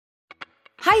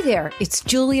Hi there, it's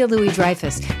Julia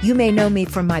Louis-Dreyfus. You may know me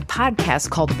from my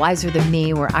podcast called Wiser Than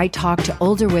Me, where I talk to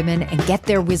older women and get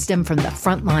their wisdom from the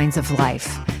front lines of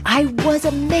life. I was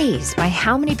amazed by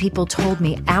how many people told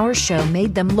me our show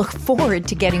made them look forward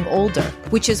to getting older,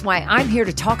 which is why I'm here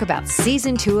to talk about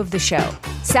Season 2 of the show.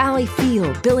 Sally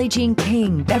Field, Billie Jean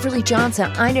King, Beverly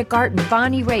Johnson, Ina Garten,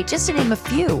 Bonnie Raitt, just to name a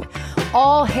few.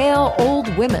 All hail old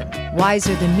women.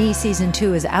 Wiser Than Me Season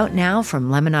 2 is out now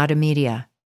from Lemonada Media.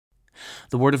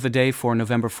 The word of the day for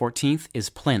November 14th is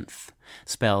plinth,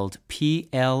 spelled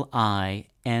P-L-I-N-T-H.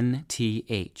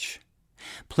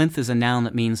 Plinth is a noun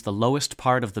that means the lowest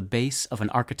part of the base of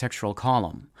an architectural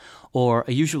column, or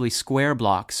a usually square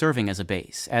block serving as a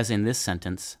base, as in this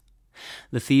sentence.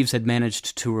 The thieves had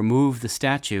managed to remove the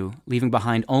statue, leaving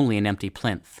behind only an empty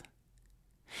plinth.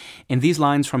 In these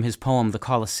lines from his poem The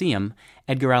Coliseum,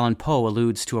 Edgar Allan Poe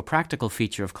alludes to a practical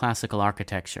feature of classical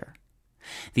architecture.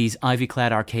 These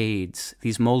ivy-clad arcades,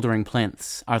 these mouldering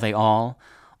plinths, are they all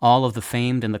of the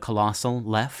famed and the colossal,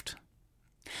 left?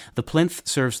 The plinth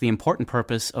serves the important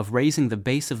purpose of raising the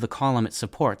base of the column it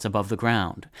supports above the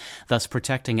ground, thus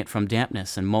protecting it from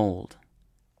dampness and mold.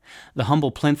 The humble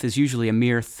plinth is usually a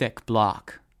mere thick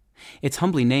block. It's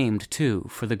humbly named, too,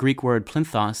 for the Greek word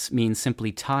plinthos means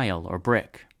simply tile or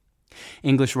brick.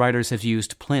 English writers have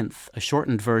used plinth, a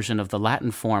shortened version of the Latin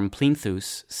form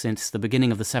plinthus, since the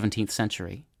beginning of the 17th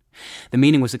century. The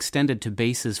meaning was extended to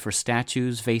bases for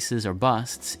statues, vases, or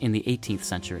busts in the 18th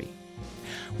century.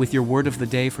 With your word of the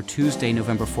day for Tuesday,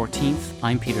 November 14th,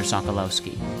 I'm Peter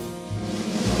Sokolowski.